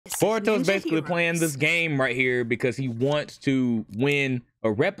Boruto's basically playing this game right here because he wants to win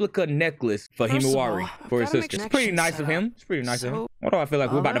a replica necklace for Himawari, for his sister. It's pretty nice of him. It's pretty nice of him. Why do I feel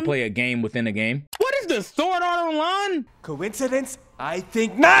like we're about to play a game within a game? What is this? Sword Art Online? Coincidence? I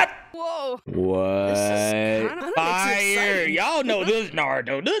think not! Whoa. What? Fire! Y'all know this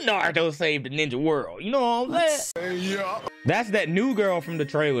Naruto. This Naruto saved the ninja world. You know what I'm saying? Yeah. That's that new girl from the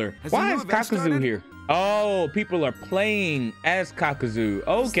trailer. Why is Kakuzu here? Oh, people are playing as Kakuzu.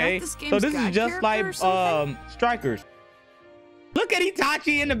 Okay, so this is just like Strikers. Look at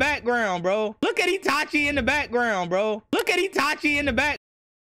Itachi in the background, bro. Look at Itachi in the background, bro. Look at Itachi in the back.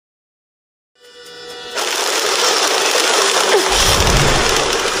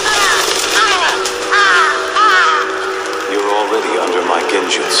 You're already under my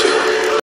genjutsu.